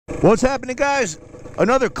What's happening, guys?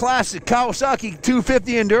 Another classic Kawasaki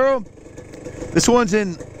 250 Enduro. This one's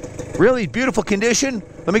in really beautiful condition.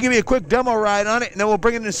 Let me give you a quick demo ride on it, and then we'll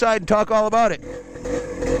bring it inside and talk all about it.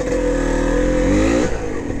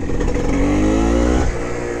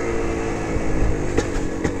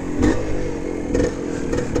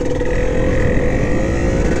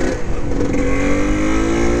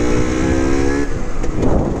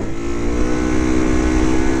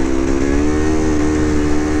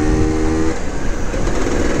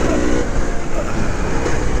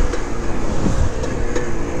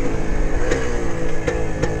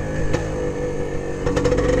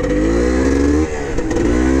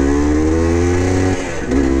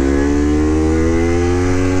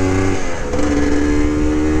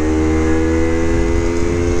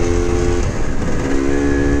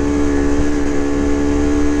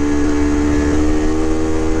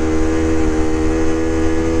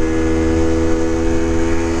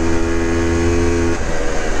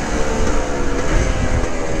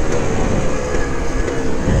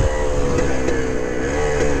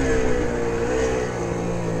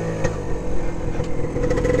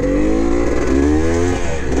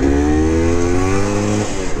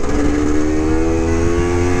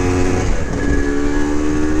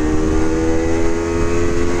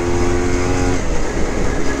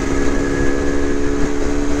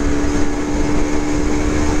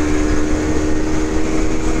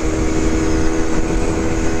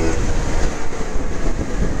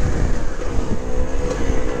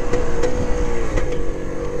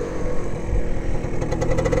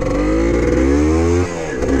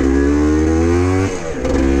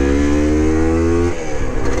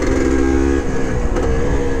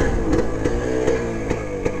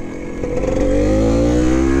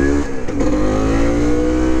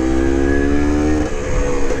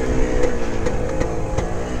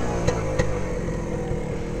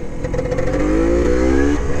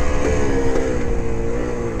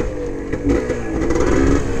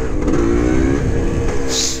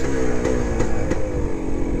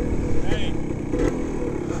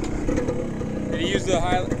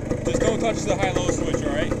 Just don't touch the high-low switch,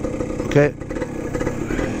 all right? Okay.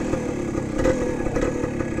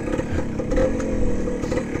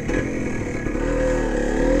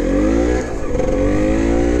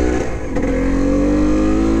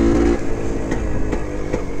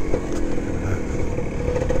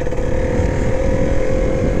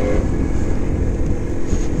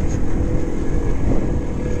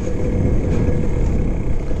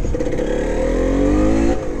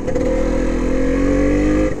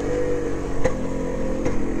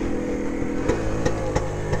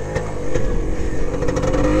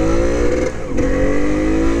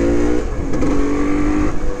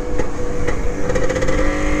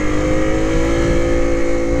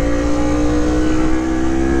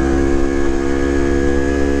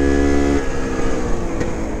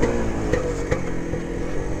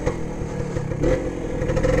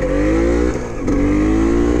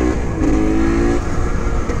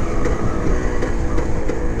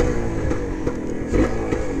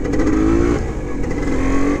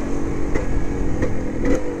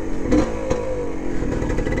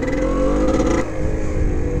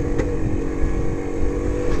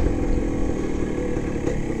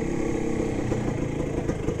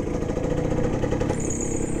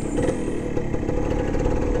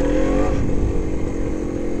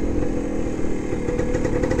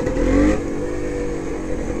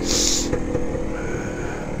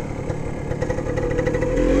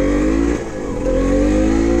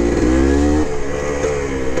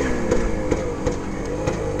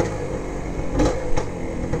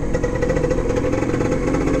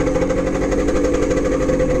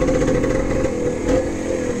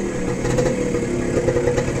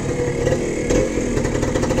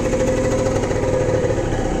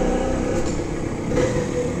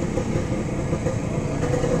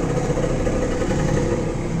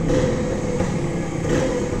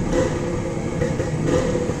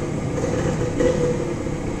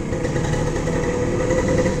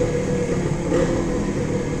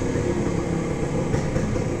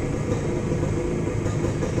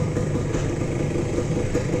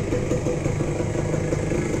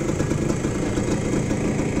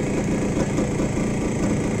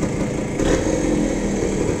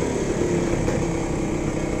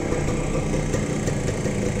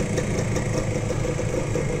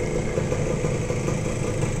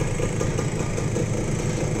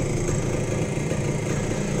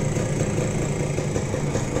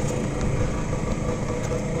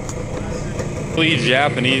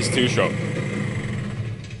 Japanese two-stroke.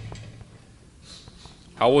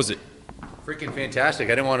 How was it? Freaking fantastic.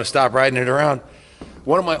 I didn't want to stop riding it around.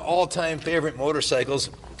 One of my all-time favorite motorcycles,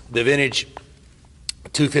 the vintage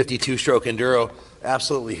 250 two-stroke Enduro.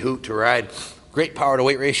 Absolutely hoot to ride. Great power to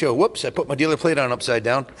weight ratio. Whoops, I put my dealer plate on upside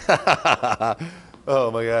down. Oh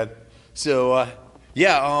my God. So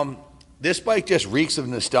yeah, this bike just reeks of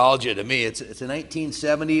nostalgia to me. It's a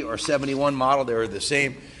 1970 or 71 model. They were the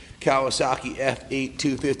same. Kawasaki F8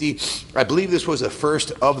 250. I believe this was the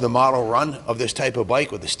first of the model run of this type of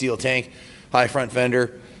bike with the steel tank, high front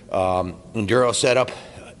fender, Enduro setup.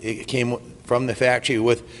 It came from the factory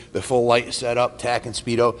with the full light setup, tack and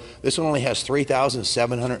speedo. This one only has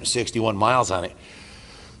 3,761 miles on it.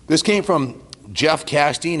 This came from Jeff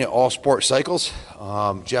Castine at All Sport Cycles.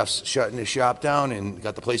 Jeff's shutting his shop down and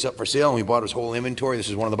got the place up for sale, and we bought his whole inventory. This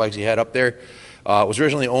is one of the bikes he had up there. It was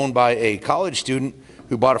originally owned by a college student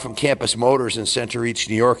who bought it from Campus Motors in Center Reach,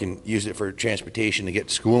 New York, and used it for transportation to get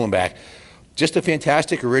to school and back. Just a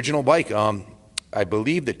fantastic original bike. I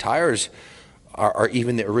believe the tires are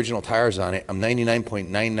even the original tires on it. I'm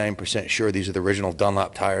 99.99% sure these are the original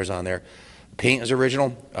Dunlop tires on there. Paint is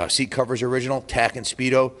original, seat covers original, tack and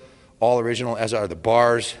speedo, all original, as are the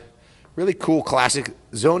bars. Really cool classic.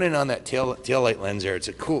 Zone in on that tail light lens there. It's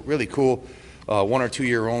a cool, really cool 1 or 2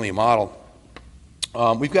 year only model.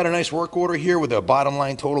 We've got a nice work order here with a bottom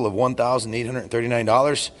line total of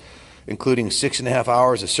 $1,839, including 6.5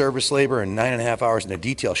 hours of service labor and 9.5 hours in the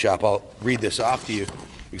detail shop. I'll read this off to you,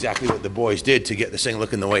 exactly what the boys did to get this thing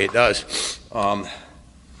looking the way it does.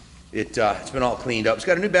 It's been all cleaned up. It's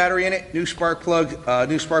got a new battery in it, new spark plug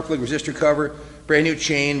resistor cover, brand new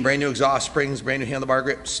chain, brand new exhaust springs, brand new handlebar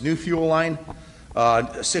grips, new fuel line,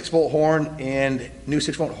 6-volt horn, and new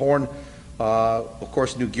 6-volt horn, of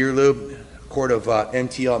course, new gear lube, quart of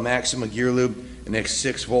MTL Maxima gear lube, and a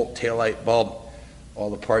 6-volt taillight bulb. All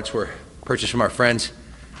the parts were purchased from our friends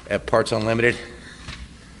at Parts Unlimited.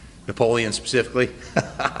 Napoleon specifically.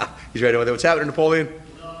 He's right over there. What's happening, Napoleon?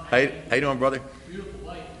 How you doing, brother? Beautiful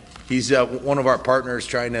bike. He's one of our partners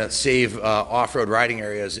trying to save off-road riding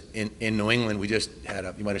areas in New England. We just had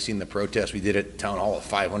you might have seen the protest we did at Town Hall.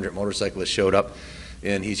 500 motorcyclists showed up,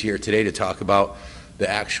 and he's here today to talk about the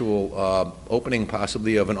actual opening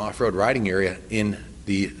possibly of an off-road riding area in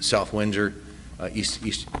the South Windsor,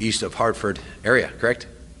 east of Hartford area, correct?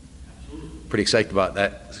 Absolutely. Pretty excited about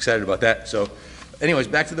that. So anyways,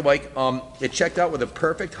 back to the bike. It checked out with a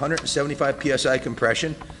perfect 175 PSI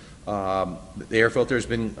compression. The air filter has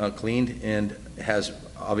been cleaned and has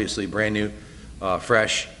obviously brand new,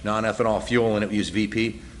 fresh, non-ethanol fuel in it. We use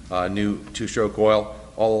VP, new 2-stroke oil.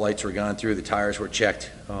 All the lights were gone through. The tires were checked.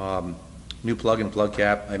 New plug and plug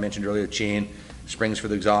cap. I mentioned earlier, chain, springs for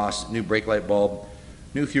the exhaust, new brake light bulb,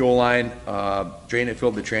 new fuel line, drained and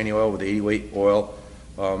filled the tranny oil with 80 weight oil,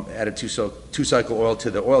 added two-cycle oil to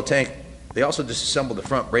the oil tank. They also disassembled the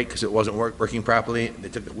front brake because it wasn't working properly. They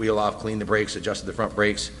took the wheel off, cleaned the brakes, adjusted the front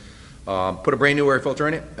brakes, put a brand new air filter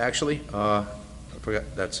in it, actually. I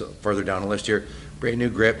forgot, that's further down the list here. Brand new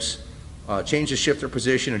grips, changed the shifter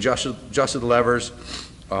position, adjusted the levers,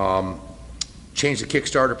 changed the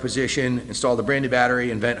Kickstarter position, installed a brand new battery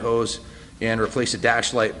and vent hose, and replaced the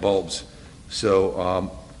dash light bulbs. So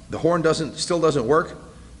the horn still doesn't work,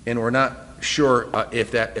 and we're not sure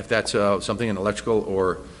if that's something in electrical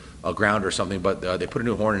or a ground or something, but they put a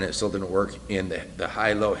new horn in it, it still didn't work, and the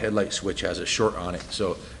high-low headlight switch has a short on it,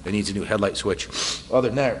 so it needs a new headlight switch. Other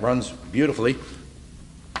than that, it runs beautifully,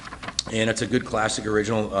 and it's a good classic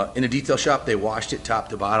original. In the detail shop, they washed it top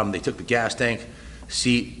to bottom. They took the gas tank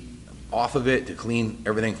seat off of it to clean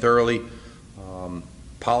everything thoroughly,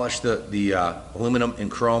 polished the aluminum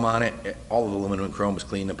and chrome on it. All of the aluminum and chrome was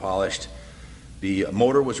cleaned and polished. The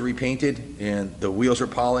motor was repainted, and the wheels were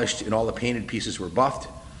polished, and all the painted pieces were buffed.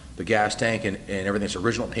 The gas tank and everything's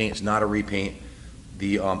original paint. It's not a repaint.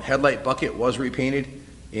 The headlight bucket was repainted,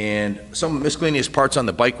 and some miscellaneous parts on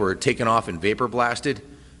the bike were taken off and vapor blasted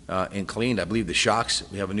and cleaned. I believe the shocks,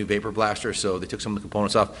 we have a new vapor blaster, so they took some of the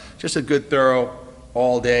components off. Just a good thorough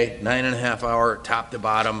all day, 9.5 hour top to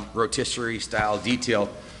bottom rotisserie style detail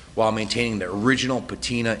while maintaining the original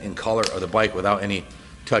patina and color of the bike without any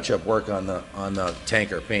touch-up work on the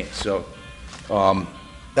tank or paint. So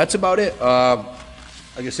that's about it.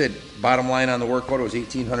 Like I said, bottom line on the work order was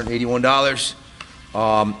 $1,881.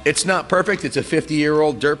 It's not perfect. It's a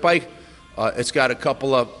 50-year-old dirt bike. It's got a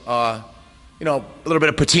couple of, a little bit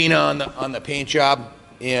of patina on the paint job,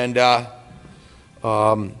 and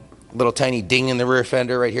little tiny ding in the rear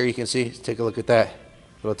fender right here. You can see. Let's take a look at that.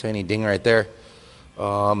 Little tiny ding right there.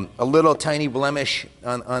 A little tiny blemish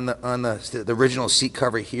on the original seat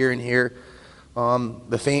cover here and here.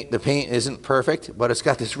 The paint isn't perfect, but it's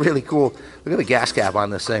got this really cool, look at the gas cap on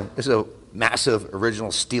this thing. This is a massive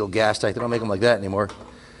original steel gas tank. They don't make them like that anymore.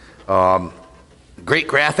 Great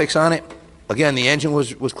graphics on it. Again, the engine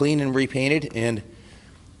was clean and repainted, and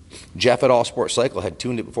Jeff at All Sports Cycle had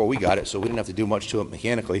tuned it before we got it, so we didn't have to do much to it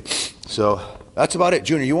mechanically. So that's about it.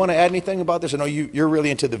 Junior, you want to add anything about this? I know you're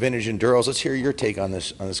really into the vintage enduros. Let's hear your take on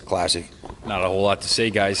this classic. Not a whole lot to say,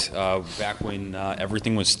 guys. Back when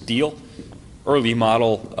everything was steel, early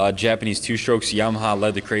model Japanese two-strokes, Yamaha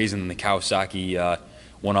led the craze, and the Kawasaki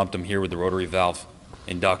one-upped them here with the rotary valve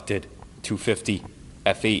inducted 250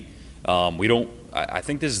 F8. I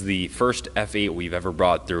think this is the first F8 we've ever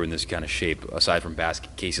brought through in this kind of shape, aside from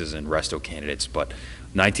basket cases and resto candidates. But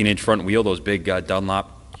 19-inch front wheel, those big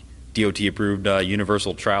Dunlop DOT-approved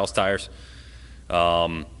universal trials tires.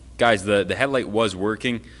 Guys, the headlight was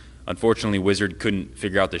working. Unfortunately, Wizard couldn't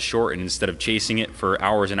figure out the short, and instead of chasing it for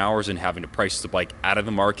hours and hours and having to price the bike out of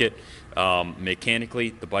the market, mechanically,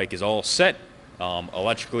 the bike is all set.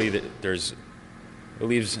 Electrically, it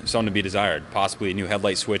leaves something to be desired, possibly a new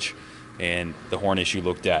headlight switch and the horn issue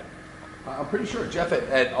looked at. I'm pretty sure Jeff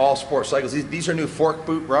at All Sports Cycles, these are new fork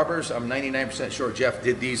boot rubbers. I'm 99% sure Jeff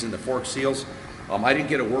did these in the fork seals. I didn't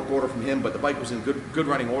get a work order from him, but the bike was in good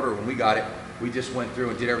running order when we got it. We just went through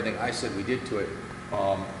and did everything I said we did to it.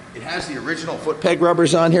 It has the original foot peg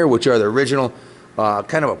rubbers on here, which are the original,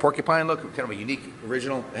 kind of a porcupine look, kind of a unique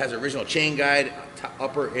original. It has original chain guide,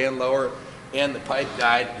 upper and lower, and the pipe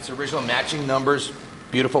guide. It's original matching numbers.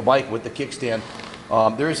 Beautiful bike with the kickstand.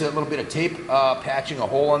 There is a little bit of tape patching a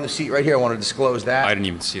hole on the seat right here. I want to disclose that. I didn't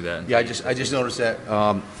even see that. Yeah, I just noticed that.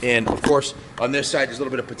 And of course, on this side, there's a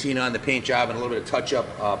little bit of patina on the paint job, and a little bit of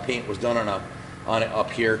touch-up paint was done on it up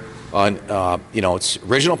here. It's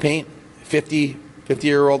original paint,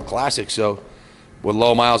 50-year-old classic. So with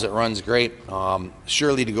low miles, it runs great.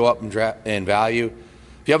 Surely to go up in value.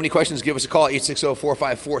 If you have any questions, give us a call,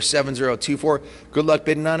 860-454-7024. Good luck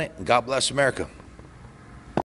bidding on it, and God bless America.